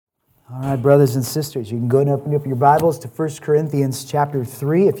All right, brothers and sisters, you can go and open up your Bibles to 1 Corinthians chapter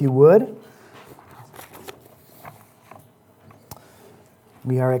 3, if you would.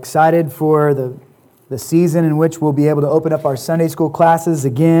 We are excited for the season in which we'll be able to open up our Sunday school classes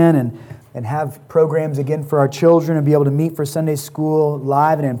again and have programs again for our children and be able to meet for Sunday school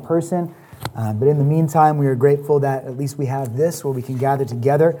live and in person. But in the meantime, we are grateful that at least we have this where we can gather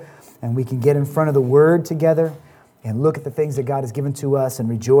together and we can get in front of the Word together and look at the things that God has given to us and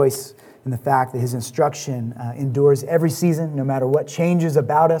rejoice in the fact that His instruction endures every season, no matter what changes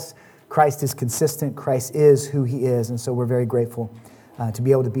about us. Christ is consistent. Christ is who He is. And so we're very grateful to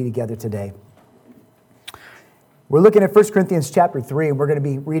be able to be together today. We're looking at 1 Corinthians chapter 3, and we're going to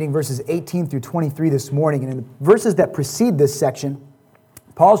be reading verses 18 through 23 this morning. And in the verses that precede this section,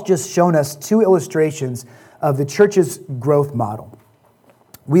 Paul's just shown us two illustrations of the church's growth model.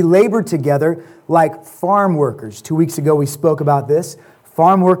 We labor together like farm workers. 2 weeks ago we spoke about this.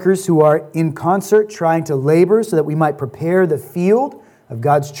 Farm workers who are in concert trying to labor so that we might prepare the field of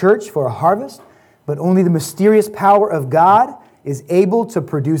God's church for a harvest. But only the mysterious power of God is able to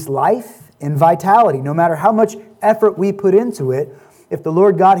produce life and vitality. No matter how much effort we put into it, if the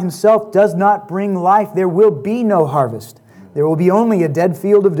Lord God Himself does not bring life, there will be no harvest. There will be only a dead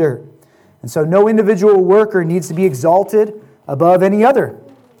field of dirt. And so no individual worker needs to be exalted above any other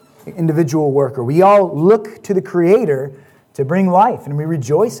individual worker. We all look to the Creator to bring life, and we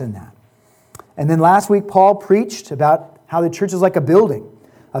rejoice in that. And then last week, Paul preached about how the church is like a building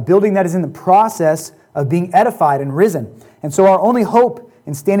that is in the process of being edified and risen. And so our only hope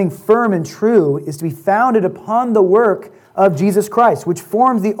in standing firm and true is to be founded upon the work of Jesus Christ, which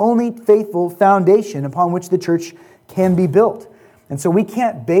forms the only faithful foundation upon which the church can be built. And so we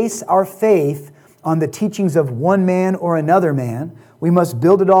can't base our faith on the teachings of one man or another man. We must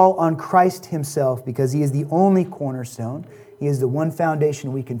build it all on Christ Himself because He is the only cornerstone. He is the one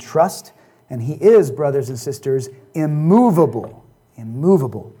foundation we can trust, and He is, brothers and sisters, immovable.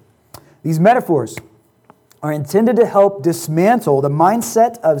 Immovable. These metaphors are intended to help dismantle the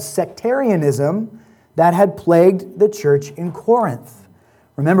mindset of sectarianism that had plagued the church in Corinth.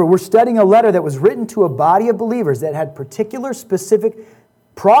 Remember, we're studying a letter that was written to a body of believers that had particular specific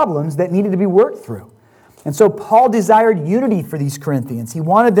problems that needed to be worked through. And so Paul desired unity for these Corinthians. He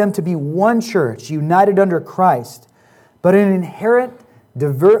wanted them to be one church, united under Christ. But an inherent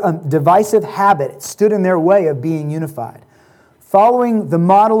divisive habit stood in their way of being unified. Following the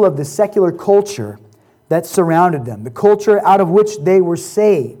model of the secular culture that surrounded them, the culture out of which they were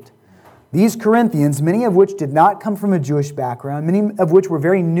saved, these Corinthians, many of which did not come from a Jewish background, many of which were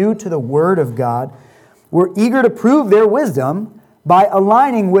very new to the Word of God, were eager to prove their wisdom by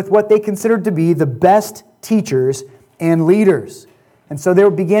aligning with what they considered to be the best teachers and leaders. And so there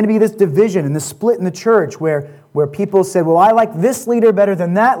began to be this division and this split in the church where people said, well, I like this leader better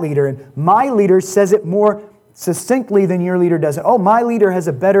than that leader, and my leader says it more succinctly than your leader does it. Oh, my leader has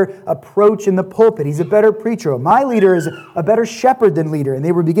a better approach in the pulpit. He's a better preacher. Oh, my leader is a better shepherd than leader. And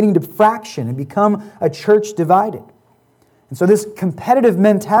they were beginning to fraction and become a church divided. And so this competitive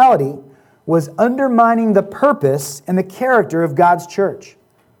mentality was undermining the purpose and the character of God's church.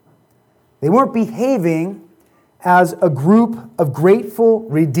 They weren't behaving as a group of grateful,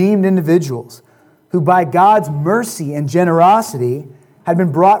 redeemed individuals who by God's mercy and generosity had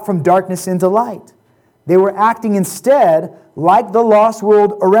been brought from darkness into light. They were acting instead like the lost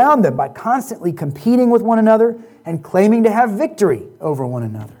world around them by constantly competing with one another and claiming to have victory over one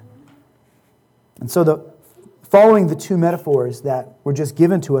another. And so following the two metaphors that were just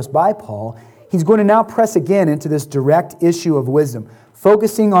given to us by Paul, he's going to now press again into this direct issue of wisdom,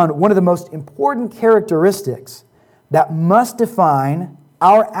 focusing on one of the most important characteristics that must define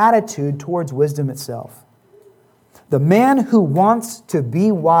our attitude towards wisdom itself. The man who wants to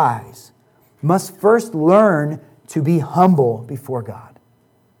be wise must first learn to be humble before God.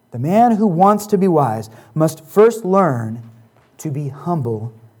 The man who wants to be wise must first learn to be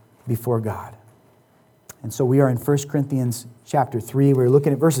humble before God. And so we are in 1 Corinthians chapter 3. We're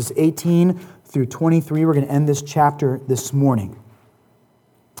looking at verses 18 through 23. We're going to end this chapter this morning.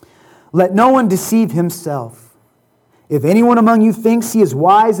 Let no one deceive himself. If anyone among you thinks he is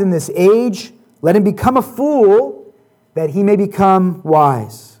wise in this age, let him become a fool, that he may become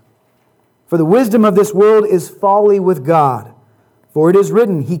wise. For the wisdom of this world is folly with God. For it is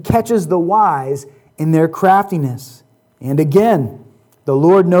written, He catches the wise in their craftiness. And again, the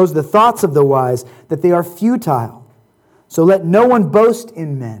Lord knows the thoughts of the wise, that they are futile. So let no one boast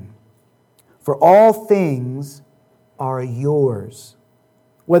in men, for all things are yours.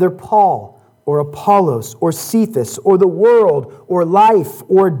 Whether Paul or Apollos or Cephas or the world or life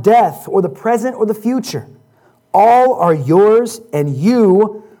or death or the present or the future, all are yours, and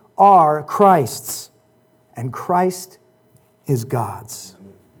you are Christ's, and Christ is God's.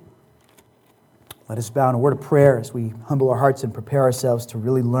 Let us bow in a word of prayer as we humble our hearts and prepare ourselves to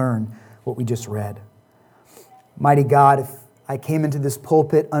really learn what we just read. Mighty God, if I came into this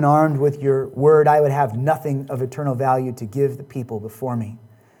pulpit unarmed with your word, I would have nothing of eternal value to give the people before me.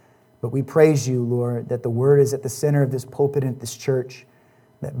 But we praise you, Lord, that the word is at the center of this pulpit and this church,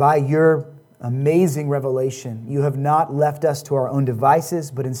 that by your amazing revelation, you have not left us to our own devices,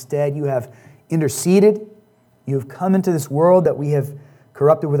 but instead you have interceded. You have come into this world that we have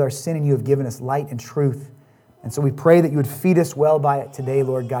corrupted with our sin, and you have given us light and truth. And so we pray that you would feed us well by it today,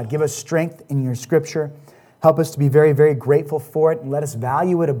 Lord God. Give us strength in your scripture. Help us to be very, very grateful for it, and let us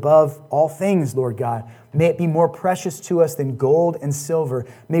value it above all things, Lord God. May it be more precious to us than gold and silver.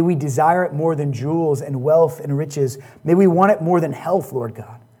 May we desire it more than jewels and wealth and riches. May we want it more than health, Lord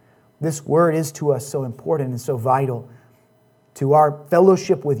God. This word is to us so important and so vital to our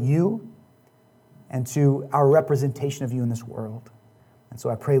fellowship with you and to our representation of you in this world. And so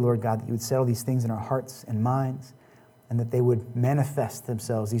I pray, Lord God, that you would settle these things in our hearts and minds, and that they would manifest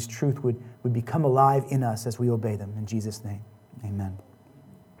themselves. These truths would become alive in us as we obey them. In Jesus' name, amen.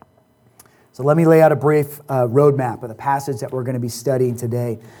 So let me lay out a brief roadmap of the passage that we're going to be studying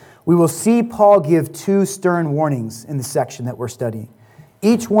today. We will see Paul give two stern warnings in the section that we're studying.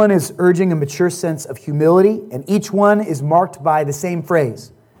 Each one is urging a mature sense of humility, and each one is marked by the same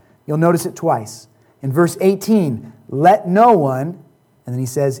phrase. You'll notice it twice. In verse 18, let no one, and then he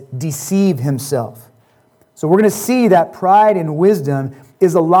says, deceive himself. So we're going to see that pride and wisdom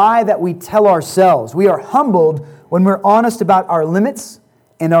is a lie that we tell ourselves. We are humbled when we're honest about our limits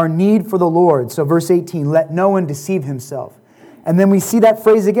and our need for the Lord. So verse 18, let no one deceive himself. And then we see that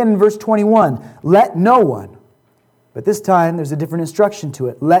phrase again in verse 21, let no one. But this time there's a different instruction to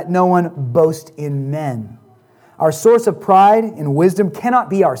it. Let no one boast in men. Our source of pride and wisdom cannot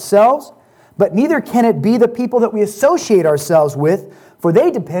be ourselves, but neither can it be the people that we associate ourselves with, for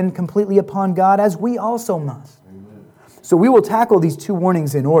they depend completely upon God, as we also must. Amen. So we will tackle these two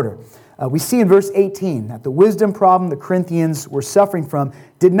warnings in order. We see in verse 18 that the wisdom problem the Corinthians were suffering from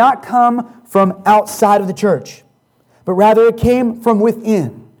did not come from outside of the church, but rather it came from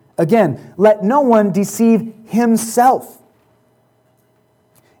within. Again, let no one deceive himself.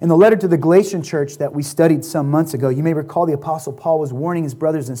 In the letter to the Galatian church that we studied some months ago, you may recall the Apostle Paul was warning his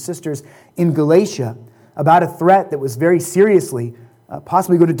brothers and sisters in Galatia about a threat that was very seriously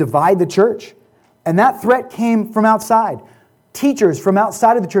possibly going to divide the church. And that threat came from outside. Teachers from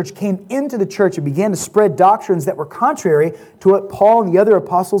outside of the church came into the church and began to spread doctrines that were contrary to what Paul and the other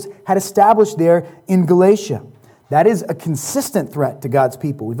apostles had established there in Galatia. That is a consistent threat to God's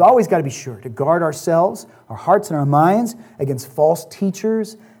people. We've always got to be sure to guard ourselves, our hearts and our minds against false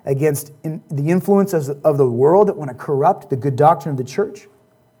teachers, against the influence of the world that want to corrupt the good doctrine of the church.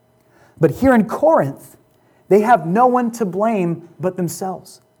 But here in Corinth, they have no one to blame but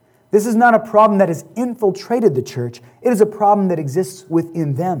themselves. This is not a problem that has infiltrated the church. It is a problem that exists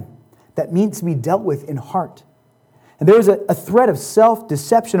within them, that needs to be dealt with in heart. And there is a threat of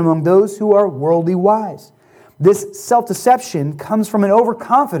self-deception among those who are worldly wise. This self-deception comes from an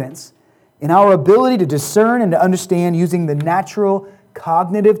overconfidence in our ability to discern and to understand using the natural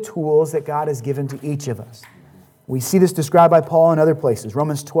cognitive tools that God has given to each of us. We see this described by Paul in other places.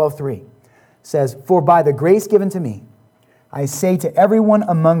 Romans 12:3 says, for by the grace given to me, I say to everyone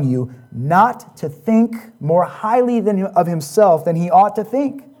among you not to think more highly of himself than he ought to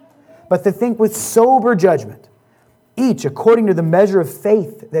think, but to think with sober judgment, each according to the measure of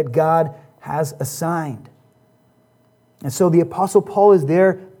faith that God has assigned. And so the Apostle Paul is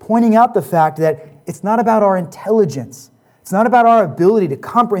there pointing out the fact that it's not about our intelligence. It's not about our ability to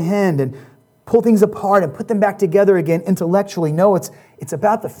comprehend and pull things apart and put them back together again intellectually. No, it's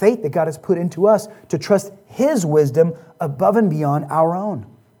about the faith that God has put into us to trust His wisdom above and beyond our own.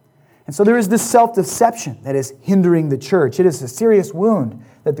 And so there is this self-deception that is hindering the church. It is a serious wound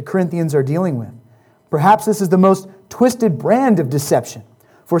that the Corinthians are dealing with. Perhaps this is the most twisted brand of deception.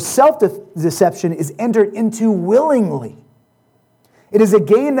 For self-deception is entered into willingly. It is a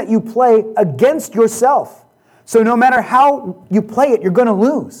game that you play against yourself. So no matter how you play it, you're going to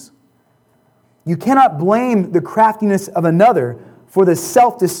lose. You cannot blame the craftiness of another for the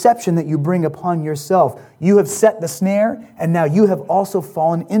self-deception that you bring upon yourself. You have set the snare, and now you have also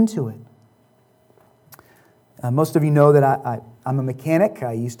fallen into it. Most of you know that I'm a mechanic.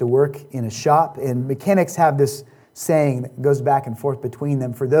 I used to work in a shop, and mechanics have this saying that goes back and forth between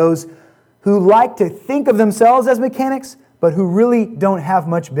them. For those who like to think of themselves as mechanics, but who really don't have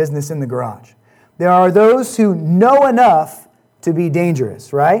much business in the garage. There are those who know enough to be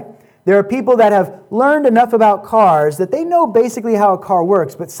dangerous, right? There are people that have learned enough about cars that they know basically how a car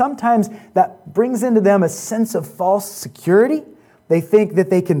works, but sometimes that brings into them a sense of false security. They think that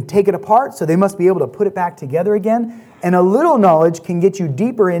they can take it apart, so they must be able to put it back together again. And a little knowledge can get you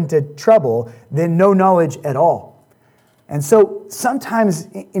deeper into trouble than no knowledge at all. And so sometimes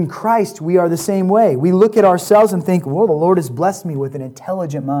in Christ, we are the same way. We look at ourselves and think, well, the Lord has blessed me with an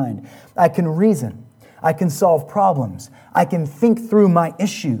intelligent mind. I can reason. I can solve problems. I can think through my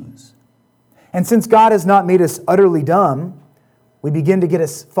issues. And since God has not made us utterly dumb, we begin to get a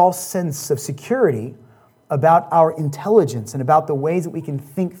false sense of security about our intelligence and about the ways that we can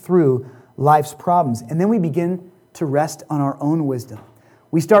think through life's problems. And then we begin to rest on our own wisdom.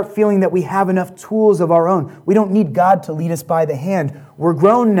 We start feeling that we have enough tools of our own. We don't need God to lead us by the hand. We're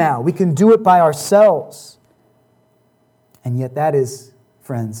grown now. We can do it by ourselves. And yet that is,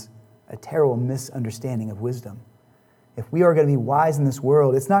 friends, a terrible misunderstanding of wisdom. If we are going to be wise in this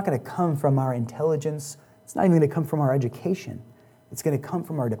world, it's not going to come from our intelligence. It's not even going to come from our education. It's going to come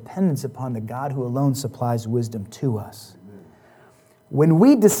from our dependence upon the God who alone supplies wisdom to us. When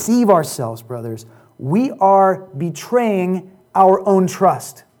we deceive ourselves, brothers, we are betraying our own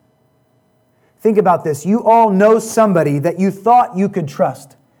trust. Think about this. You all know somebody that you thought you could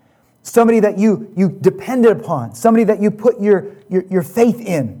trust. Somebody that you depended upon. Somebody that you put your faith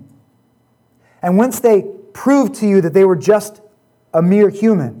in. And once they proved to you that they were just a mere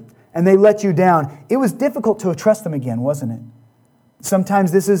human and they let you down, it was difficult to trust them again, wasn't it?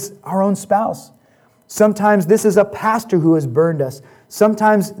 Sometimes this is our own spouse. Sometimes this is a pastor who has burned us.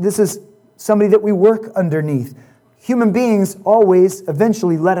 Sometimes this is somebody that we work underneath. Human beings always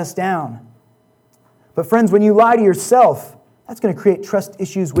eventually let us down. But friends, when you lie to yourself, that's going to create trust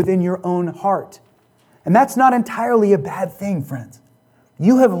issues within your own heart. And that's not entirely a bad thing, friends.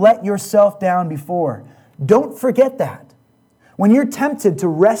 You have let yourself down before. Don't forget that. When you're tempted to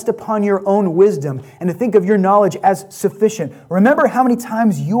rest upon your own wisdom and to think of your knowledge as sufficient, remember how many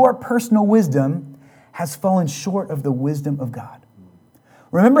times your personal wisdom has fallen short of the wisdom of God.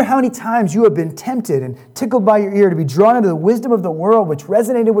 Remember how many times you have been tempted and tickled by your ear to be drawn into the wisdom of the world, which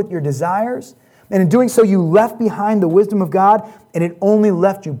resonated with your desires. And in doing so, you left behind the wisdom of God, and it only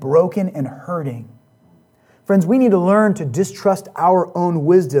left you broken and hurting. Friends, we need to learn to distrust our own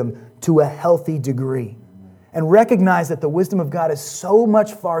wisdom to a healthy degree and recognize that the wisdom of God is so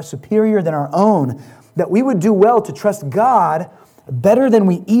much far superior than our own that we would do well to trust God better than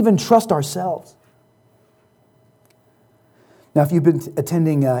we even trust ourselves. Now, if you've been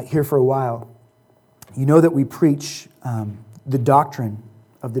attending here for a while, you know that we preach the doctrine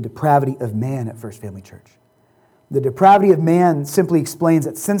of the depravity of man at First Family Church. The depravity of man simply explains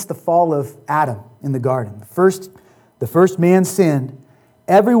that since the fall of Adam in the garden, the first man sinned,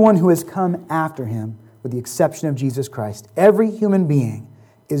 everyone who has come after him, with the exception of Jesus Christ, every human being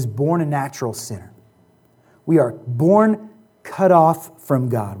is born a natural sinner. We are born cut off from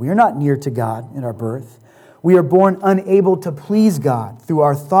God. We are not near to God in our birth. We are born unable to please God through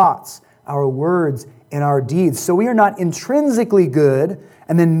our thoughts, our words, and our deeds. So we are not intrinsically good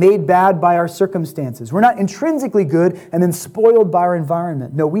and then made bad by our circumstances. We're not intrinsically good and then spoiled by our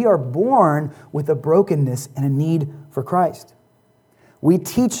environment. No, we are born with a brokenness and a need for Christ. We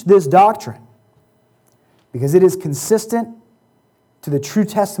teach this doctrine because it is consistent to the true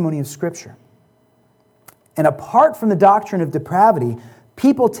testimony of Scripture. And apart from the doctrine of depravity,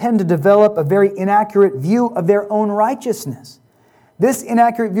 people tend to develop a very inaccurate view of their own righteousness. This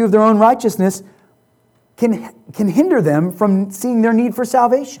inaccurate view of their own righteousness can hinder them from seeing their need for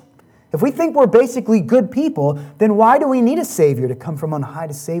salvation. If we think we're basically good people, then why do we need a Savior to come from on high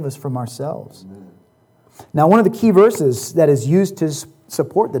to save us from ourselves? Now, one of the key verses that is used to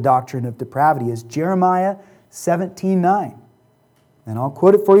support the doctrine of depravity is Jeremiah 17:9. And I'll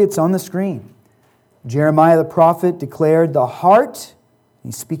quote it for you. It's on the screen. Jeremiah the prophet declared, "The heart,"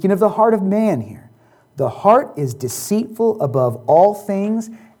 he's speaking of the heart of man here, "the heart is deceitful above all things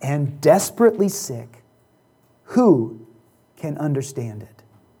and desperately sick. Who can understand it?"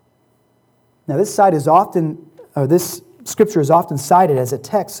 Now, this scripture is often cited as a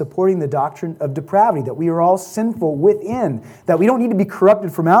text supporting the doctrine of depravity, that we are all sinful within, that we don't need to be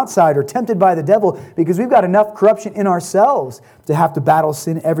corrupted from outside or tempted by the devil because we've got enough corruption in ourselves to have to battle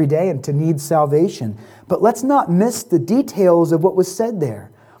sin every day and to need salvation. But let's not miss the details of what was said there.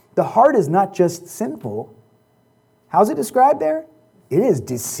 The heart is not just sinful. How's it described there? It is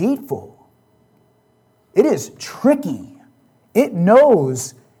deceitful. It is tricky. It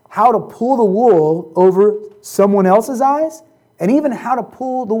knows how to pull the wool over someone else's eyes, and even how to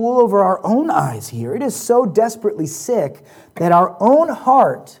pull the wool over our own eyes here. It is so desperately sick that our own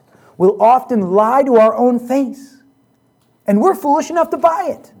heart will often lie to our own face. And we're foolish enough to buy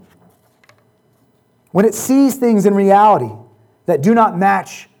it. When it sees things in reality that do not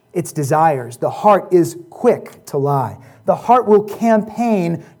match its desires, the heart is quick to lie. The heart will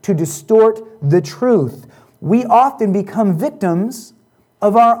campaign to distort the truth. We often become victims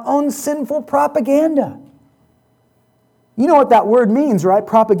of our own sinful propaganda. You know what that word means, right?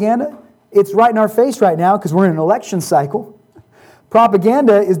 Propaganda. It's right in our face right now because we're in an election cycle.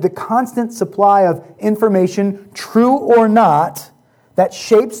 Propaganda is the constant supply of information, true or not, that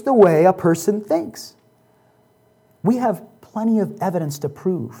shapes the way a person thinks. We have plenty of evidence to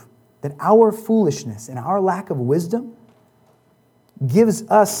prove that our foolishness and our lack of wisdom gives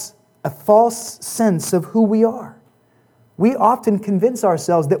us a false sense of who we are. We often convince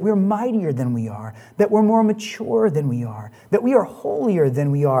ourselves that we're mightier than we are, that we're more mature than we are, that we are holier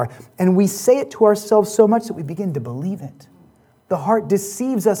than we are, and we say it to ourselves so much that we begin to believe it. The heart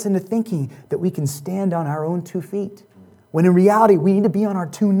deceives us into thinking that we can stand on our own 2 feet, when in reality we need to be on our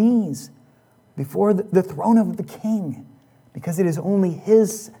 2 knees before the throne of the King, because it is only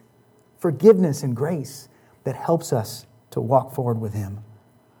His forgiveness and grace that helps us to walk forward with Him.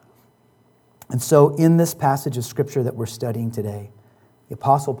 And so in this passage of Scripture that we're studying today, the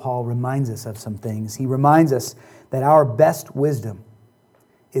Apostle Paul reminds us of some things. He reminds us that our best wisdom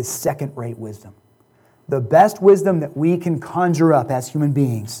is second-rate wisdom. The best wisdom that we can conjure up as human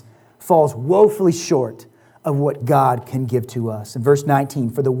beings falls woefully short of what God can give to us. In verse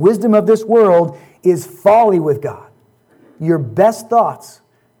 19, for the wisdom of this world is folly with God. Your best thoughts,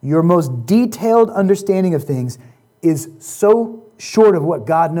 your most detailed understanding of things is so short of what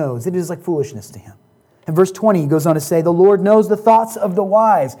God knows. It is like foolishness to Him. In verse 20, he goes on to say, the Lord knows the thoughts of the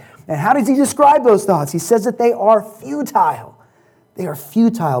wise. And how does He describe those thoughts? He says that they are futile. They are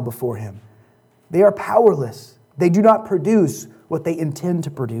futile before Him. They are powerless. They do not produce what they intend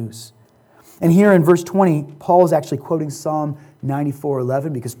to produce. And here in verse 20, Paul is actually quoting Psalm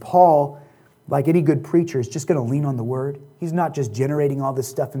 94:11 because Paul, like any good preacher, is just going to lean on the Word. He's not just generating all this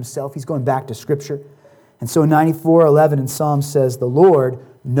stuff himself. He's going back to Scripture. And so 94:11 in Psalm says, the Lord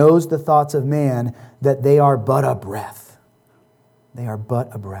knows the thoughts of man, that they are but a breath. They are but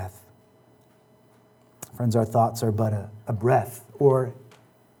a breath. Friends, our thoughts are but a breath, or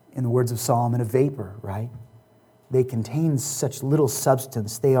in the words of Solomon, a vapor, right? They contain such little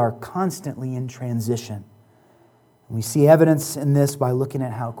substance. They are constantly in transition. We see evidence in this by looking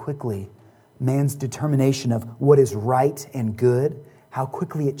at how quickly man's determination of what is right and good, how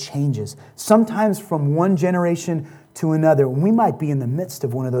quickly it changes. Sometimes from one generation to another. We might be in the midst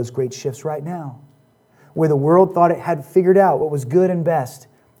of one of those great shifts right now, where the world thought it had figured out what was good and best,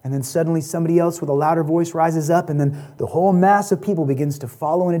 and then suddenly somebody else with a louder voice rises up, and then the whole mass of people begins to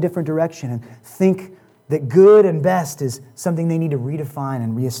follow in a different direction and think that good and best is something they need to redefine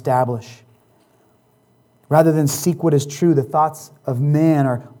and reestablish. Rather than seek what is true, the thoughts of man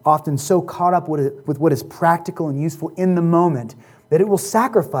are often so caught up with what is practical and useful in the moment that it will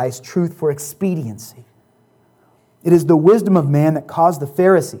sacrifice truth for expediency. It is the wisdom of man that caused the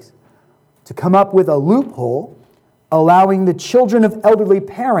Pharisees to come up with a loophole allowing the children of elderly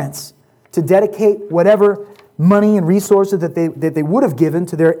parents to dedicate whatever money and resources that they would have given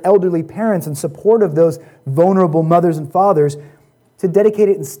to their elderly parents in support of those vulnerable mothers and fathers, to dedicate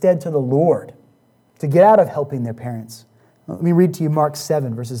it instead to the Lord, to get out of helping their parents. Let me read to you Mark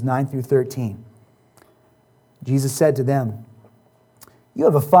 7, verses 9 through 13. Jesus said to them, "You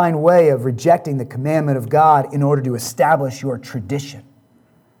have a fine way of rejecting the commandment of God in order to establish your tradition.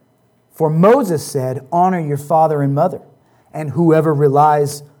 For Moses said, 'Honor your father and mother,' and whoever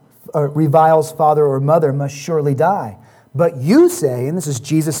reviles father or mother must surely die. But you say," and this is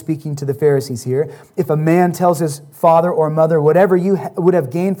Jesus speaking to the Pharisees here, "if a man tells his father or mother, 'Whatever you would have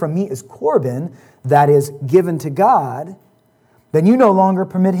gained from me is Corban,' that is, given to God, then you no longer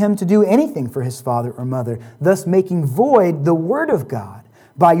permit him to do anything for his father or mother, thus making void the word of God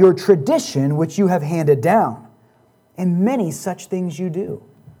by your tradition which you have handed down. And many such things you do."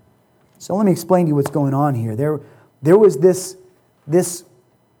 So let me explain to you what's going on here. There was this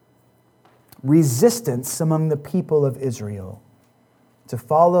resistance among the people of Israel to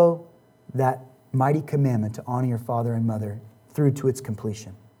follow that mighty commandment to honor your father and mother through to its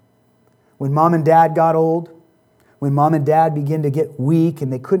completion. When mom and dad got old, when mom and dad began to get weak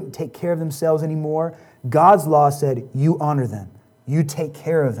and they couldn't take care of themselves anymore, God's law said, you honor them. You take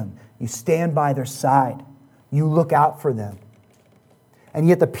care of them. You stand by their side. You look out for them. And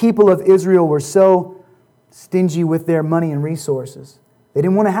yet the people of Israel were so stingy with their money and resources. They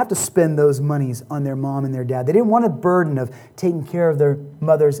didn't want to have to spend those monies on their mom and their dad. They didn't want a burden of taking care of their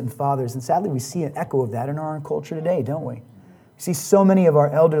mothers and fathers. And sadly, we see an echo of that in our own culture today, don't we? We see so many of our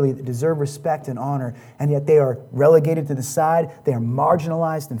elderly that deserve respect and honor, and yet they are relegated to the side. They are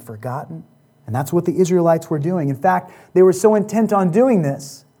marginalized and forgotten. And that's what the Israelites were doing. In fact, they were so intent on doing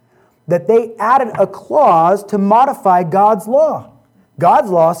this that they added a clause to modify God's law. God's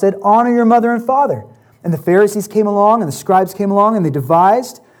law said, honor your mother and father. And the Pharisees came along and the scribes came along and they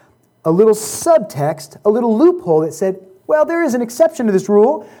devised a little subtext, a little loophole that said, well, there is an exception to this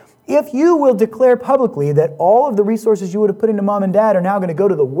rule. If you will declare publicly that all of the resources you would have put into mom and dad are now going to go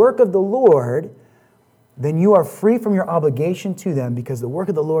to the work of the Lord, then you are free from your obligation to them because the work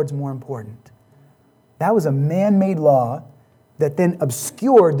of the Lord is more important. That was a man-made law that then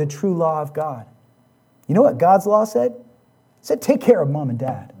obscured the true law of God. You know what God's law said? It said, take care of mom and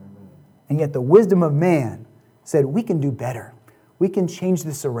dad. And yet the wisdom of man said, we can do better. We can change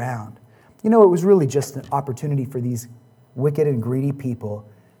this around. You know, it was really just an opportunity for these wicked and greedy people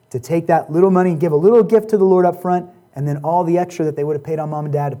to take that little money and give a little gift to the Lord up front, and then all the extra that they would have paid on mom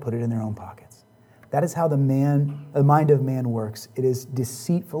and dad to put it in their own pockets. That is how the mind of man works. It is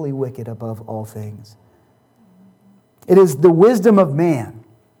deceitfully wicked above all things. It is the wisdom of man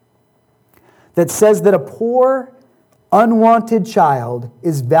that says that a poor, unwanted child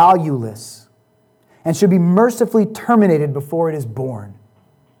is valueless and should be mercifully terminated before it is born.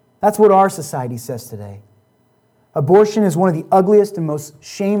 That's what our society says today. Abortion is one of the ugliest and most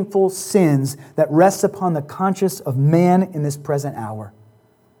shameful sins that rests upon the conscience of man in this present hour.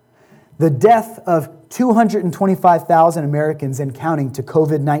 The death of 225,000 Americans and counting to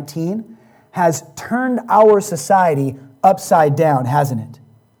COVID-19 has turned our society upside down, hasn't it?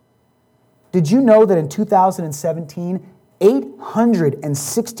 Did you know that in 2017,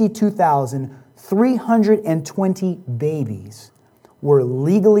 862,320 babies were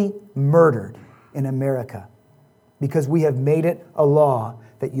legally murdered in America because we have made it a law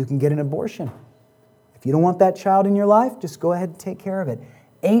that you can get an abortion. If you don't want that child in your life, just go ahead and take care of it.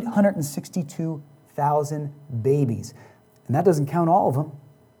 862,000 babies. And that doesn't count all of them,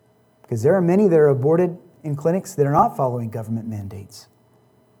 because there are many that are aborted in clinics that are not following government mandates.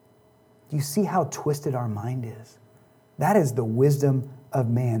 Do you see how twisted our mind is? That is the wisdom of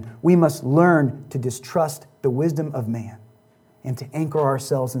man. We must learn to distrust the wisdom of man and to anchor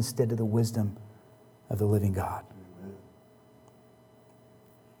ourselves instead to the wisdom of the living God.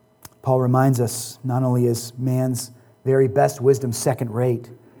 Paul reminds us, not only is man's very best wisdom second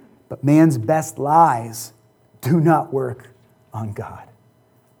rate, but man's best lies do not work on God.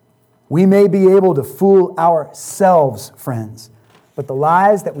 We may be able to fool ourselves, friends, but the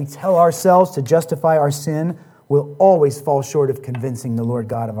lies that we tell ourselves to justify our sin will always fall short of convincing the Lord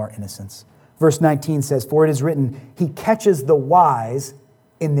God of our innocence. Verse 19 says, for it is written, He catches the wise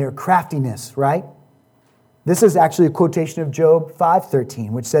in their craftiness, right? This is actually a quotation of Job 5:13,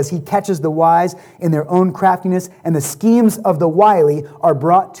 which says, He catches the wise in their own craftiness, and the schemes of the wily are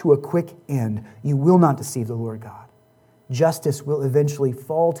brought to a quick end. You will not deceive the Lord God. Justice will eventually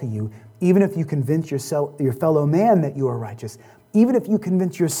fall to you, even if you convince your fellow man that you are righteous, even if you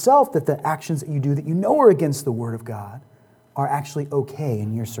convince yourself that the actions that you do that you know are against the Word of God are actually okay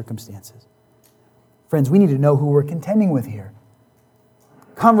in your circumstances. Friends, we need to know who we're contending with here.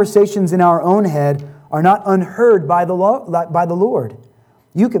 Conversations in our own head are not unheard by the Lord.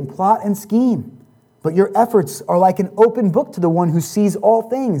 You can plot and scheme, but your efforts are like an open book to the one who sees all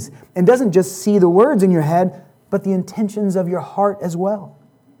things and doesn't just see the words in your head, but the intentions of your heart as well.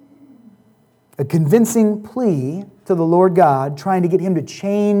 A convincing plea to the Lord God, trying to get Him to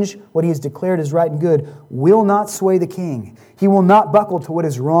change what He has declared as right and good, will not sway the king. He will not buckle to what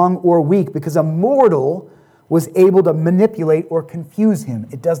is wrong or weak, because a mortal was able to manipulate or confuse Him.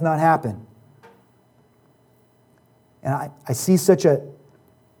 It does not happen. And I see such an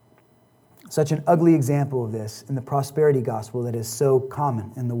ugly example of this in the prosperity gospel that is so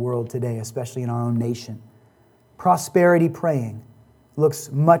common in the world today, especially in our own nation. Prosperity praying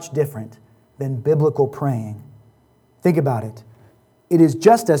looks much different than biblical praying. Think about it. It is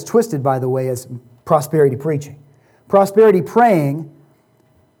just as twisted, by the way, as prosperity preaching. Prosperity praying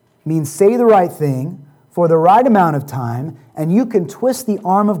means say the right thing for the right amount of time, and you can twist the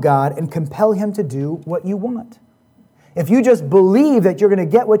arm of God and compel Him to do what you want. If you just believe that you're going to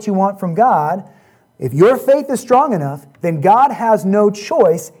get what you want from God, if your faith is strong enough, then God has no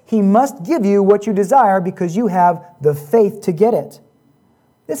choice. He must give you what you desire because you have the faith to get it.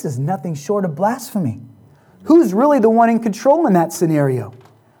 This is nothing short of blasphemy. Who's really the one in control in that scenario?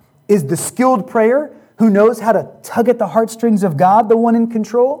 Is the skilled prayer who knows how to tug at the heartstrings of God the one in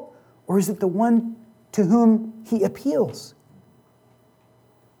control? Or is it the one to whom He appeals?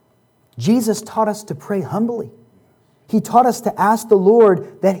 Jesus taught us to pray humbly. He taught us to ask the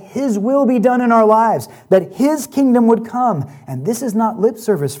Lord that His will be done in our lives, that His kingdom would come. And this is not lip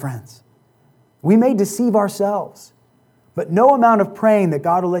service, friends. We may deceive ourselves, But no amount of praying that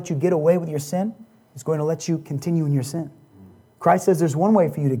God will let you get away with your sin is going to let you continue in your sin. Christ says there's one way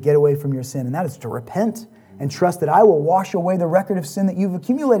for you to get away from your sin, and that is to repent and trust that I will wash away the record of sin that you've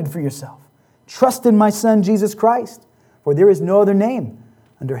accumulated for yourself. Trust in my Son, Jesus Christ, for there is no other name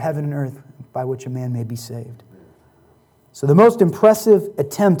under heaven and earth by which a man may be saved. So the most impressive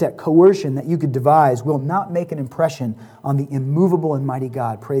attempt at coercion that you could devise will not make an impression on the immovable and mighty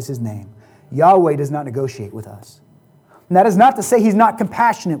God. Praise His name. Yahweh does not negotiate with us. And that is not to say He's not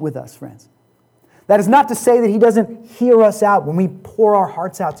compassionate with us, friends. That is not to say that He doesn't hear us out when we pour our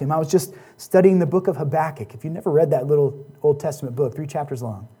hearts out to Him. I was just studying the book of Habakkuk. If you've never read that little Old Testament book, 3 chapters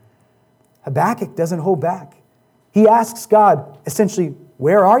long, Habakkuk doesn't hold back. He asks God, essentially,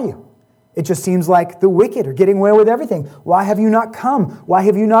 where are you? It just seems like the wicked are getting away with everything. Why have you not come? Why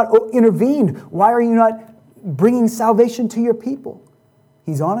have you not intervened? Why are you not bringing salvation to your people?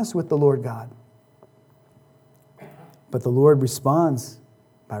 He's honest with the Lord God. But the Lord responds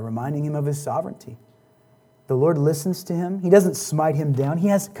by reminding him of His sovereignty. The Lord listens to him. He doesn't smite him down. He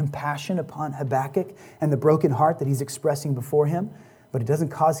has compassion upon Habakkuk and the broken heart that he's expressing before him, but it doesn't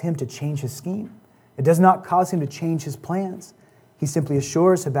cause him to change his scheme. It does not cause him to change his plans. He simply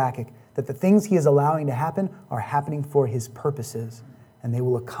assures Habakkuk that the things he is allowing to happen are happening for His purposes, and they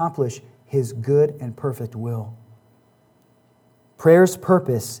will accomplish His good and perfect will. Prayer's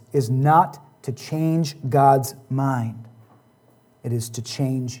purpose is not to change God's mind. It is to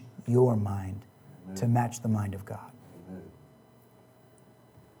change your mind to match the mind of God.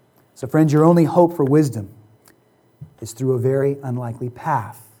 So friends, your only hope for wisdom is through a very unlikely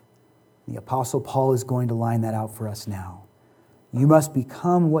path. The Apostle Paul is going to line that out for us now. You must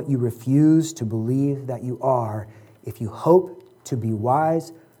become what you refuse to believe that you are. If you hope to be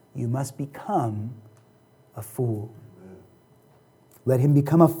wise, you must become a fool. Let him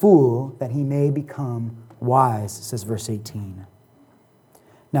become a fool that he may become wise, says verse 18.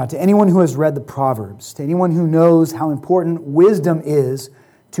 Now, to anyone who has read the Proverbs, to anyone who knows how important wisdom is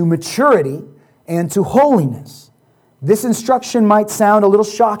to maturity and to holiness, this instruction might sound a little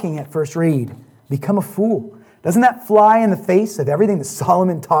shocking at first read. Become a fool. Doesn't that fly in the face of everything that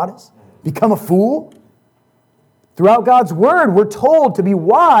Solomon taught us? Become a fool? Throughout God's Word, we're told to be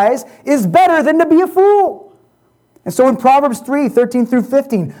wise is better than to be a fool. And so in Proverbs 3, 13 through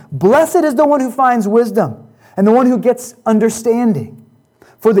 15, blessed is the one who finds wisdom and the one who gets understanding.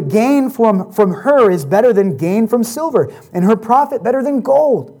 For the gain from her is better than gain from silver, and her profit better than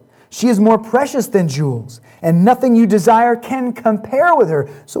gold. She is more precious than jewels, and nothing you desire can compare with her.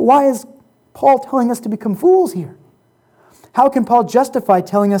 So why is Paul telling us to become fools here? How can Paul justify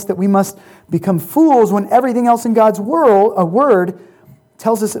telling us that we must become fools when everything else in God's word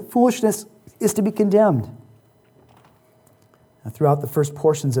tells us that foolishness is to be condemned? Now, throughout the first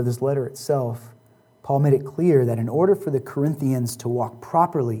portions of this letter itself, Paul made it clear that in order for the Corinthians to walk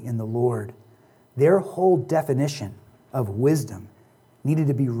properly in the Lord, their whole definition of wisdom needed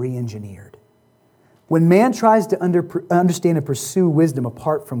to be re-engineered. When man tries to understand and pursue wisdom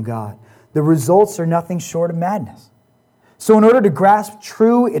apart from God, the results are nothing short of madness. So in order to grasp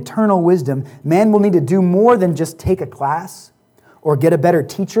true eternal wisdom, man will need to do more than just take a class or get a better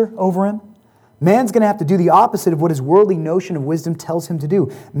teacher over him. Man's going to have to do the opposite of what his worldly notion of wisdom tells him to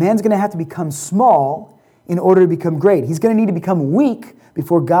do. Man's going to have to become small in order to become great. He's going to need to become weak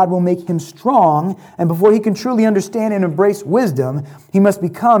before God will make him strong. And before he can truly understand and embrace wisdom, he must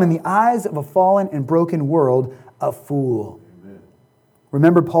become, in the eyes of a fallen and broken world, a fool. Amen.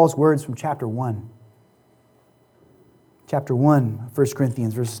 Remember Paul's words from chapter 1. Chapter 1, 1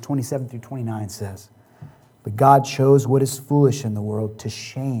 Corinthians, verses 27 through 29 says, "But God chose what is foolish in the world to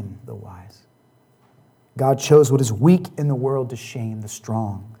shame the wise. God chose what is weak in the world to shame the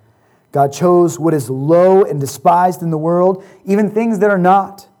strong. God chose what is low and despised in the world, even things that are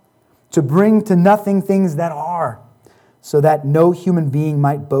not, to bring to nothing things that are, so that no human being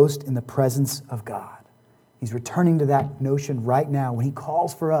might boast in the presence of God." He's returning to that notion right now when he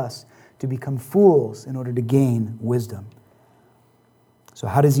calls for us to become fools in order to gain wisdom. So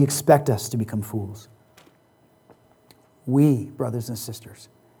how does he expect us to become fools? We, brothers and sisters,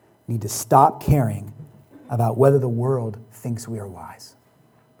 need to stop caring about whether the world thinks we are wise.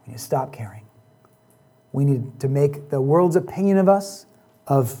 We need to stop caring. We need to make the world's opinion of us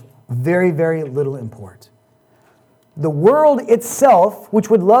of very, very little import. The world itself, which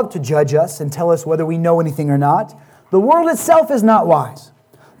would love to judge us and tell us whether we know anything or not, the world itself is not wise.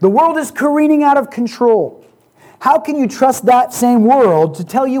 The world is careening out of control. How can you trust that same world to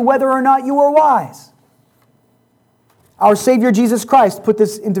tell you whether or not you are wise? Our Savior Jesus Christ put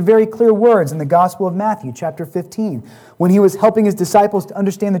this into very clear words in the Gospel of Matthew, chapter 15, when he was helping his disciples to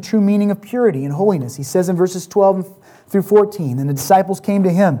understand the true meaning of purity and holiness. He says in verses 12 through 14. And the disciples came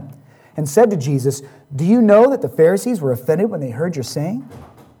to him and said to Jesus, "Do you know that the Pharisees were offended when they heard your saying?"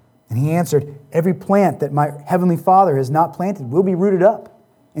 And he answered, "Every plant that my heavenly Father has not planted will be rooted up,"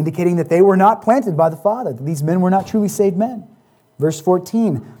 indicating that they were not planted by the Father, that these men were not truly saved men. Verse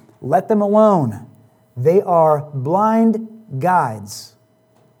 14, "Let them alone. They are blind guides.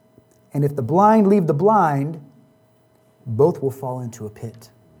 And if the blind lead the blind, both will fall into a pit."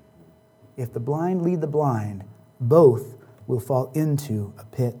 If the blind lead the blind, both will fall into a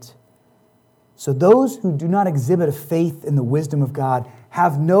pit. So those who do not exhibit a faith in the wisdom of God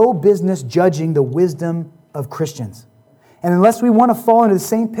have no business judging the wisdom of Christians. And unless we want to fall into the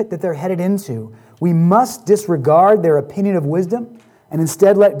same pit that they're headed into, we must disregard their opinion of wisdom and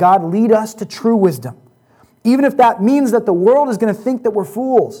instead let God lead us to true wisdom, even if that means that the world is going to think that we're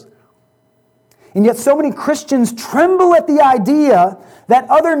fools. And yet so many Christians tremble at the idea that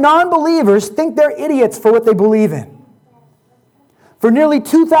other non-believers think they're idiots for what they believe in. For nearly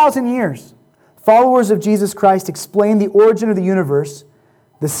 2,000 years, followers of Jesus Christ explained the origin of the universe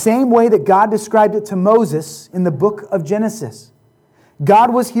the same way that God described it to Moses in the book of Genesis.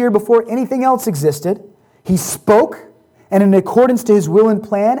 God was here before anything else existed. He spoke, and in accordance to his will and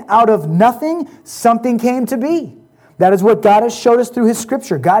plan, out of nothing, something came to be. That is what God has showed us through his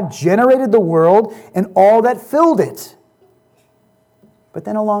scripture. God generated the world and all that filled it. But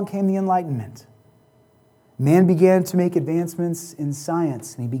then along came the Enlightenment. Man began to make advancements in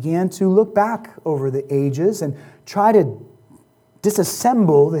science, and he began to look back over the ages and try to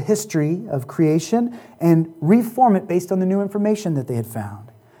disassemble the history of creation and reform it based on the new information that they had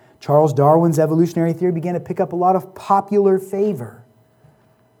found. Charles Darwin's evolutionary theory began to pick up a lot of popular favor.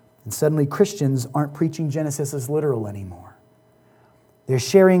 And suddenly Christians aren't preaching Genesis as literal anymore. They're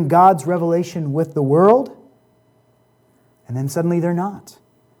sharing God's revelation with the world, and then suddenly they're not.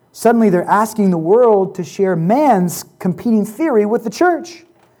 Suddenly they're asking the world to share man's competing theory with the church.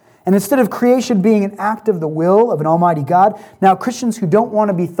 And instead of creation being an act of the will of an almighty God, now Christians who don't want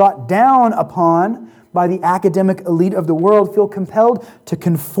to be thought down upon by the academic elite of the world feel compelled to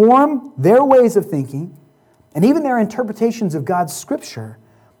conform their ways of thinking and even their interpretations of God's scripture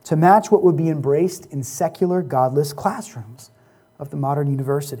to match what would be embraced in secular, godless classrooms of the modern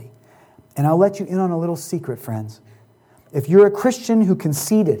university. And I'll let you in on a little secret, friends. If you're a Christian who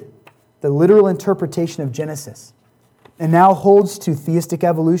conceded the literal interpretation of Genesis and now holds to theistic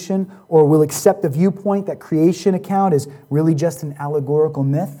evolution or will accept the viewpoint that creation account is really just an allegorical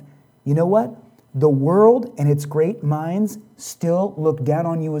myth, you know what? The world and its great minds still look down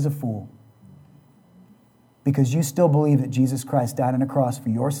on you as a fool because you still believe that Jesus Christ died on a cross for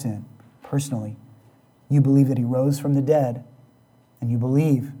your sin personally. You believe that he rose from the dead, and you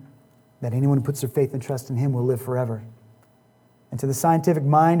believe that anyone who puts their faith and trust in him will live forever. And to the scientific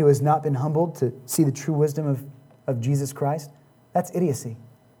mind who has not been humbled to see the true wisdom of Jesus Christ, that's idiocy.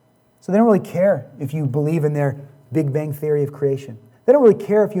 So they don't really care if you believe in their Big Bang theory of creation. They don't really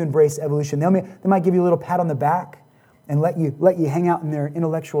care if you embrace evolution. They might give you a little pat on the back and let you hang out in their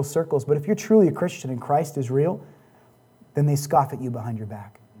intellectual circles. But if you're truly a Christian and Christ is real, then they scoff at you behind your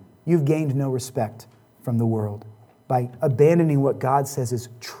back. You've gained no respect from the world by abandoning what God says is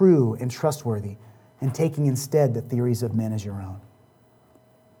true and trustworthy and taking instead the theories of men as your own.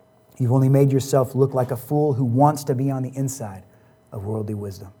 You've only made yourself look like a fool who wants to be on the inside of worldly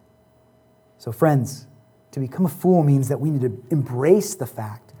wisdom. So friends, to become a fool means that we need to embrace the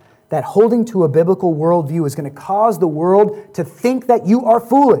fact that holding to a biblical worldview is going to cause the world to think that you are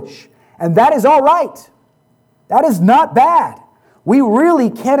foolish. And that is all right. That is not bad. We really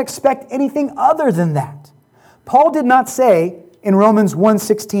can't expect anything other than that. Paul did not say in Romans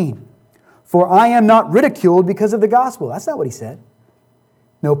 1:16, "For I am not ridiculed because of the gospel." That's not what he said.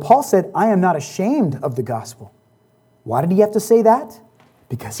 No, Paul said, "I am not ashamed of the gospel." Why did he have to say that?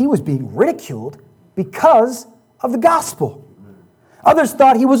 Because he was being ridiculed because of the gospel. Others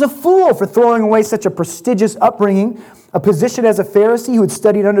thought he was a fool for throwing away such a prestigious upbringing, a position as a Pharisee who had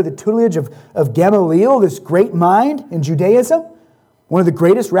studied under the tutelage of Gamaliel, this great mind in Judaism, one of the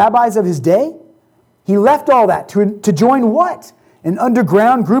greatest rabbis of his day. He left all that to join what? An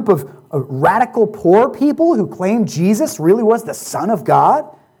underground group of radical poor people who claimed Jesus really was the Son of God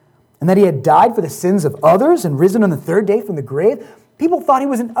and that he had died for the sins of others and risen on the third day from the grave. People thought he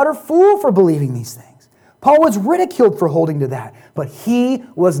was an utter fool for believing these things. Paul was ridiculed for holding to that, but he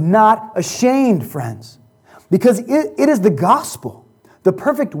was not ashamed, friends, because it is the gospel, the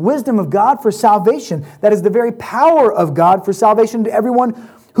perfect wisdom of God for salvation, that is the very power of God for salvation to everyone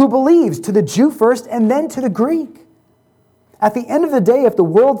who believes, to the Jew first and then to the Greek. At the end of the day, if the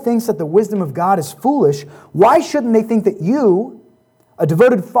world thinks that the wisdom of God is foolish, why shouldn't they think that you, a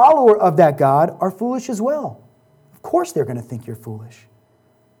devoted follower of that God, are foolish as well? Of course they're going to think you're foolish.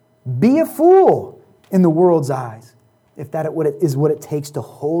 Be a fool in the world's eyes, if that is what it takes to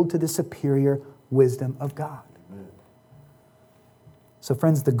hold to the superior wisdom of God. So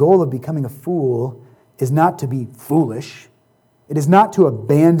friends, the goal of becoming a fool is not to be foolish. It is not to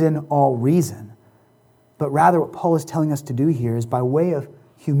abandon all reason. But rather what Paul is telling us to do here is by way of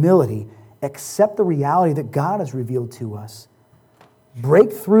humility, accept the reality that God has revealed to us.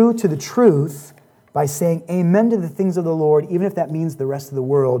 Break through to the truth by saying amen to the things of the Lord, even if that means the rest of the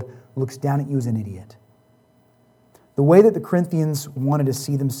world looks down at you as an idiot. The way that the Corinthians wanted to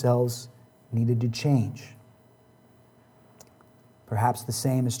see themselves needed to change. Perhaps the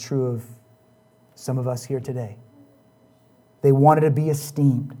same is true of some of us here today. They wanted to be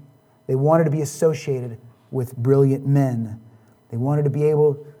esteemed. They wanted to be associated with brilliant men. They wanted to be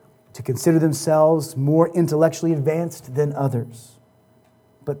able to consider themselves more intellectually advanced than others.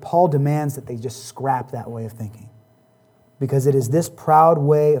 But Paul demands that they just scrap that way of thinking. Because it is this proud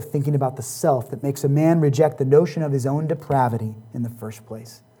way of thinking about the self that makes a man reject the notion of his own depravity in the first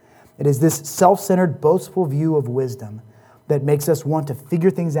place. It is this self-centered, boastful view of wisdom that makes us want to figure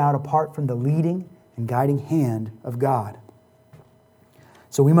things out apart from the leading and guiding hand of God.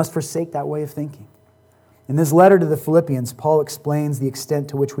 So we must forsake that way of thinking. In this letter to the Philippians, Paul explains the extent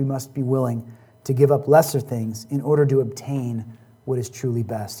to which we must be willing to give up lesser things in order to obtain what is truly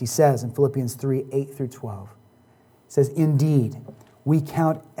best. He says in Philippians 3, 8 through 12, he says, "Indeed, we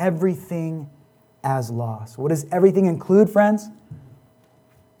count everything as loss." What does everything include, friends?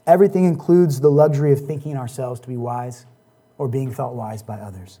 Everything includes the luxury of thinking ourselves to be wise or being thought wise by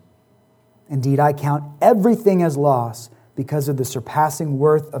others. "Indeed, I count everything as loss because of the surpassing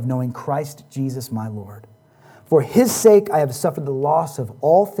worth of knowing Christ Jesus my Lord. For his sake I have suffered the loss of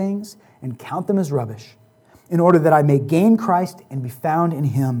all things and count them as rubbish, in order that I may gain Christ and be found in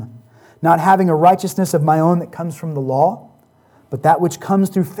him, not having a righteousness of my own that comes from the law, but that which comes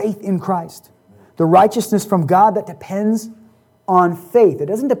through faith in Christ, the righteousness from God that depends on faith." It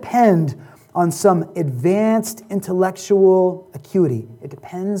doesn't depend on some advanced intellectual acuity. It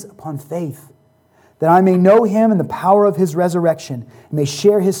depends upon faith, "that I may know him and the power of his resurrection, and may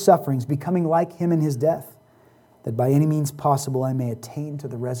share his sufferings, becoming like him in his death, that by any means possible I may attain to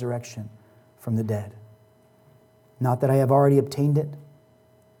the resurrection from the dead. Not that I have already obtained it,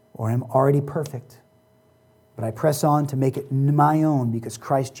 or am already perfect, but I press on to make it my own, because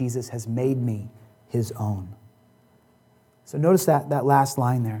Christ Jesus has made me his own." So notice that last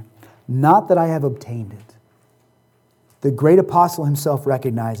line there. Not that I have obtained it. The great apostle himself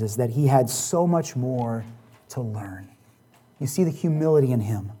recognizes that he had so much more to learn. You see the humility in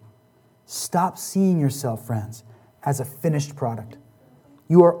him. Stop seeing yourself, friends, as a finished product.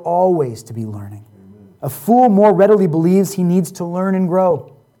 You are always to be learning. A fool more readily believes he needs to learn and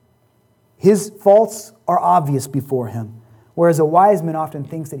grow. His faults are obvious before him, whereas a wise man often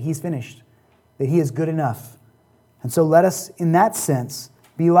thinks that he's finished, that he is good enough. And so let us, in that sense,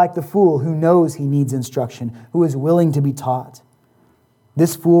 be like the fool who knows he needs instruction, who is willing to be taught.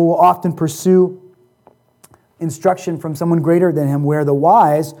 This fool will often pursue instruction from someone greater than him, where the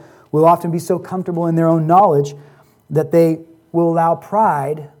wise will often be so comfortable in their own knowledge that they will allow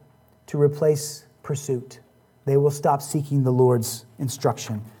pride to replace pursuit. They will stop seeking the Lord's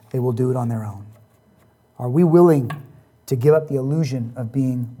instruction. They will do it on their own. Are we willing to give up the illusion of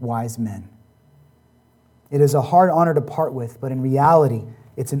being wise men? It is a hard honor to part with, but in reality,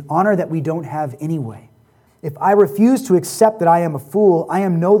 it's an honor that we don't have anyway. If I refuse to accept that I am a fool, I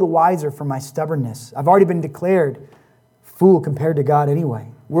am no the wiser for my stubbornness. I've already been declared fool compared to God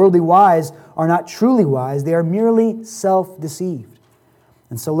anyway. Worldly wise are not truly wise. They are merely self-deceived.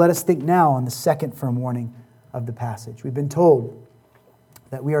 And so let us think now on the second firm warning of the passage. We've been told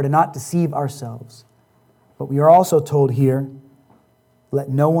that we are to not deceive ourselves. But we are also told here, let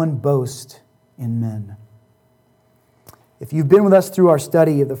no one boast in men. If you've been with us through our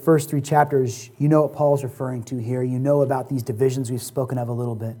study of the first 3 chapters, you know what Paul's referring to here. You know about these divisions we've spoken of a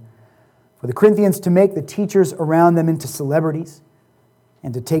little bit. For the Corinthians to make the teachers around them into celebrities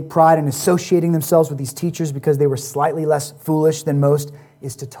and to take pride in associating themselves with these teachers because they were slightly less foolish than most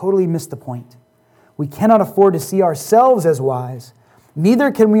is to totally miss the point. We cannot afford to see ourselves as wise.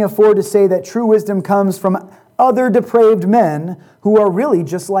 Neither can we afford to say that true wisdom comes from other depraved men who are really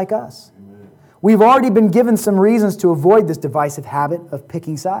just like us. Amen. We've already been given some reasons to avoid this divisive habit of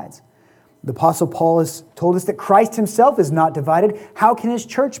picking sides. The Apostle Paul has told us that Christ himself is not divided. How can his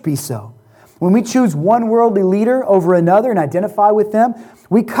church be so? When we choose one worldly leader over another and identify with them,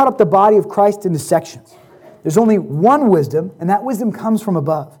 we cut up the body of Christ into sections. There's only one wisdom, and that wisdom comes from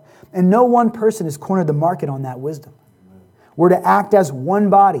above. And no one person has cornered the market on that wisdom. We're to act as one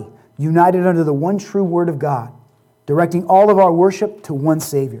body, united under the one true word of God. directing all of our worship to one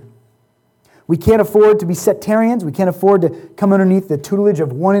Savior. We can't afford to be sectarians. We can't afford to come underneath the tutelage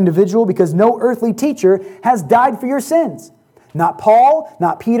of one individual because no earthly teacher has died for your sins. Not Paul,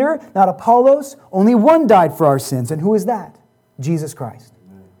 not Peter, not Apollos. Only one died for our sins. And who is that? Jesus Christ.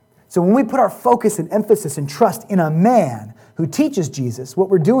 Amen. So when we put our focus and emphasis and trust in a man who teaches Jesus, what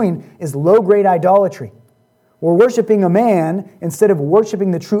we're doing is low-grade idolatry. We're worshiping a man instead of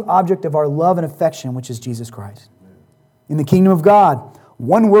worshiping the true object of our love and affection, which is Jesus Christ. Amen. In the kingdom of God,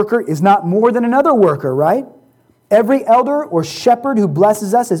 one worker is not more than another worker, right? Every elder or shepherd who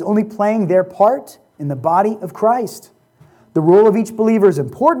blesses us is only playing their part in the body of Christ. The role of each believer is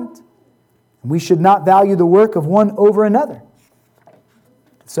important, and we should not value the work of one over another.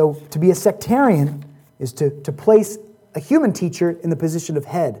 So to be a sectarian is to place a human teacher in the position of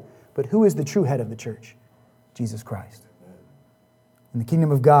head. But who is the true head of the church? Jesus Christ. In the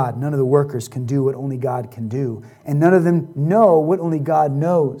kingdom of God, none of the workers can do what only God can do, and none of them know what only God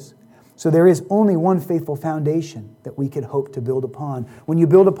knows. So there is only one faithful foundation that we can hope to build upon. When you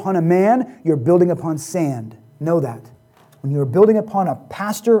build upon a man, you're building upon sand. Know that. When you're building upon a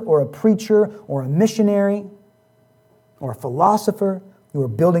pastor or a preacher or a missionary or a philosopher, you are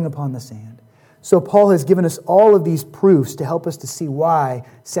building upon the sand. So Paul has given us all of these proofs to help us to see why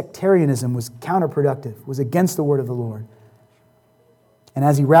sectarianism was counterproductive, was against the word of the Lord. And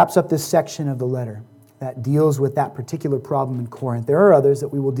as he wraps up this section of the letter that deals with that particular problem in Corinth, there are others that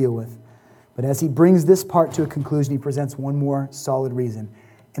we will deal with. But as he brings this part to a conclusion, he presents one more solid reason.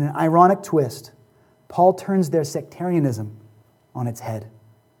 In an ironic twist, Paul turns their sectarianism on its head.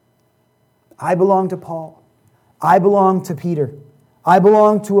 I belong to Paul. I belong to Peter. I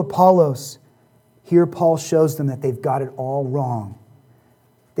belong to Apollos. Here Paul shows them that they've got it all wrong.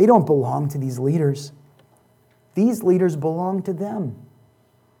 They don't belong to these leaders. These leaders belong to them.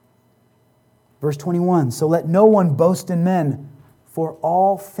 Verse 21, so let no one boast in men, for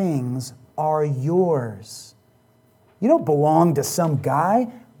all things are yours. You don't belong to some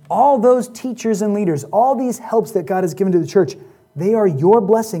guy. All those teachers and leaders, all these helps that God has given to the church, they are your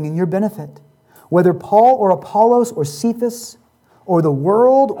blessing and your benefit. Whether Paul or Apollos or Cephas, or the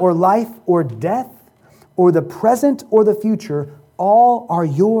world or life or death, or the present or the future, all are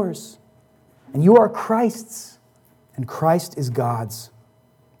yours. And you are Christ's, and Christ is God's.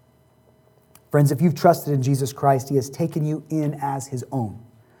 Friends, if you've trusted in Jesus Christ, He has taken you in as His own.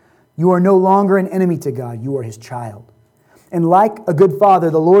 You are no longer an enemy to God. You are His child. And like a good father,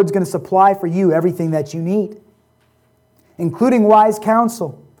 the Lord's going to supply for you everything that you need, including wise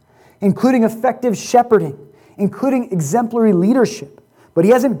counsel, including effective shepherding, including exemplary leadership. But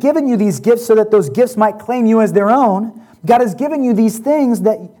He hasn't given you these gifts so that those gifts might claim you as their own. God has given you these things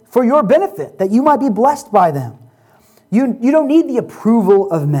that for your benefit, that you might be blessed by them. You don't need the approval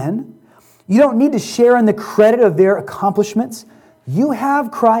of men. You don't need to share in the credit of their accomplishments. You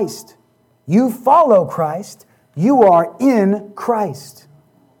have Christ. You follow Christ. You are in Christ.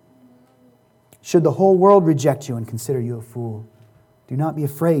 Should the whole world reject you and consider you a fool, do not be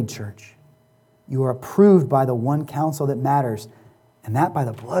afraid, church. You are approved by the one counsel that matters, and that by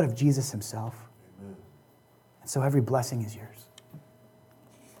the blood of Jesus Himself. Amen. And so every blessing is yours.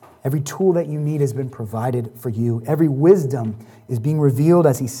 Every tool that you need has been provided for you. Every wisdom is being revealed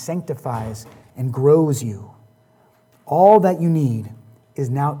as He sanctifies and grows you. All that you need is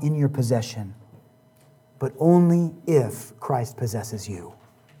now in your possession, but only if Christ possesses you.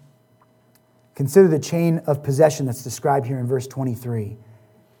 Consider the chain of possession that's described here in verse 23.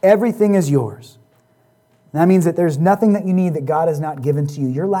 Everything is yours. That means that there's nothing that you need that God has not given to you.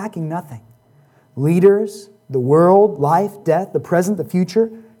 You're lacking nothing. Leaders, the world, life, death, the present, the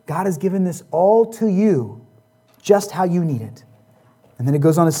future, God has given this all to you, just how you need it. And then it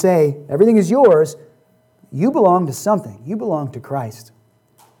goes on to say, everything is yours. You belong to something. You belong to Christ.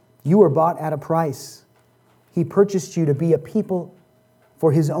 You were bought at a price. He purchased you to be a people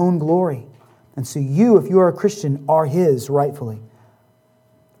for His own glory. And so you, if you are a Christian, are His rightfully.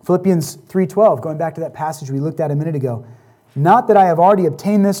 Philippians 3:12, going back to that passage we looked at a minute ago. Not that I have already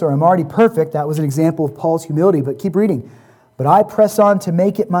obtained this or am already perfect. That was an example of Paul's humility, but keep reading. But I press on to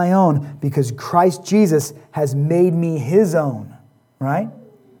make it my own because Christ Jesus has made me His own. Right?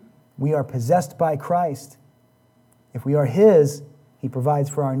 We are possessed by Christ. If we are His, He provides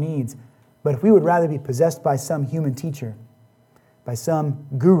for our needs. But if we would rather be possessed by some human teacher, by some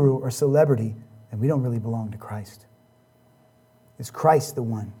guru or celebrity, then we don't really belong to Christ. Is Christ the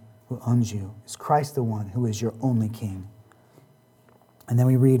one who owns you? Is Christ the one who is your only King? And then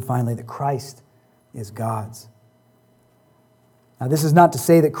we read finally that Christ is God's. Now, this is not to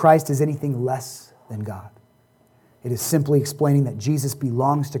say that Christ is anything less than God. It is simply explaining that Jesus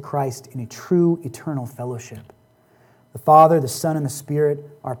belongs to Christ in a true eternal fellowship. The Father, the Son, and the Spirit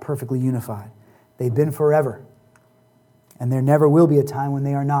are perfectly unified. They've been forever. And there never will be a time when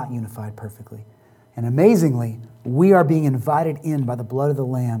they are not unified perfectly. And amazingly, we are being invited in by the blood of the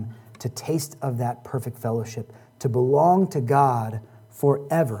Lamb to taste of that perfect fellowship, to belong to God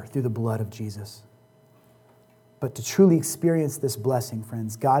forever through the blood of Jesus. But to truly experience this blessing,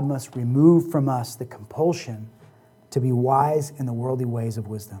 friends, God must remove from us the compulsion to be wise in the worldly ways of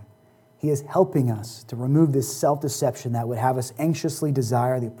wisdom. He is helping us to remove this self-deception that would have us anxiously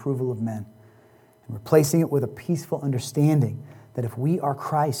desire the approval of men, and replacing it with a peaceful understanding that if we are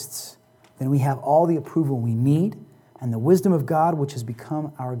Christ's, then we have all the approval we need, and the wisdom of God, which has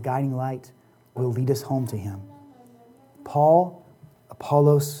become our guiding light, will lead us home to Him. Paul,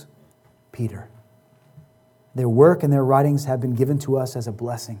 Apollos, Peter. Their work and their writings have been given to us as a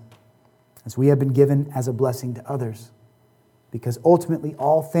blessing, as we have been given as a blessing to others, because ultimately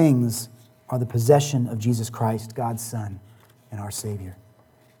all things are the possession of Jesus Christ, God's Son and our Savior.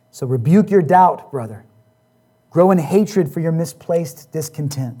 So rebuke your doubt, brother. Grow in hatred for your misplaced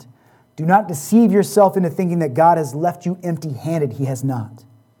discontent. Do not deceive yourself into thinking that God has left you empty-handed. He has not.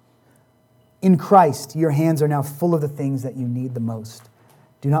 In Christ, your hands are now full of the things that you need the most.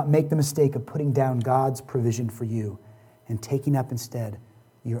 Do not make the mistake of putting down God's provision for you and taking up instead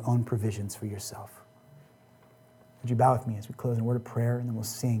your own provisions for yourself. Would you bow with me as we close in a word of prayer, and then we'll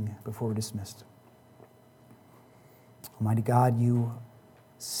sing before we're dismissed. Almighty God, you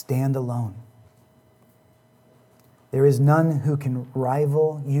stand alone. There is none who can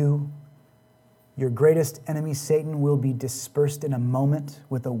rival you. Your greatest enemy, Satan, will be dispersed in a moment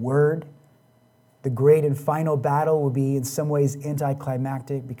with a word. The great and final battle will be in some ways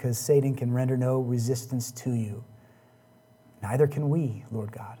anticlimactic because Satan can render no resistance to you. Neither can we,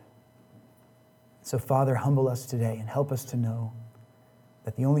 Lord God. So, Father, humble us today and help us to know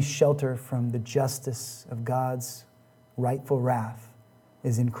that the only shelter from the justice of God's rightful wrath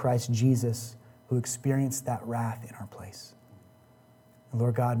is in Christ Jesus, who experienced that wrath in our place. And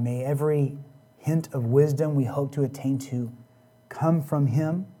Lord God, may every hint of wisdom we hope to attain to come from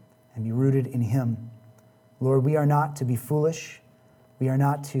Him and be rooted in Him. Lord, we are not to be foolish. We are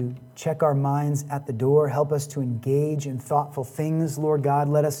not to check our minds at the door. Help us to engage in thoughtful things, Lord God.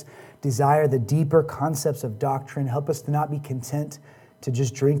 Let us desire the deeper concepts of doctrine. Help us to not be content to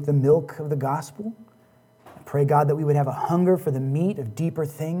just drink the milk of the gospel. I pray, God, that we would have a hunger for the meat of deeper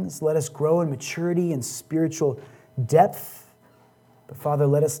things. Let us grow in maturity and spiritual depth. But Father,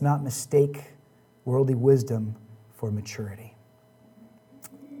 let us not mistake worldly wisdom for maturity.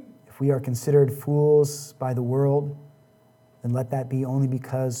 If we are considered fools by the world, then let that be only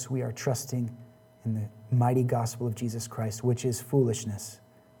because we are trusting in the mighty gospel of Jesus Christ, which is foolishness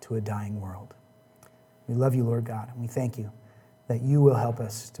to a dying world. We love you, Lord God, and we thank you that you will help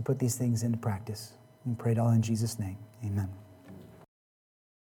us to put these things into practice. We pray it all in Jesus' name. Amen.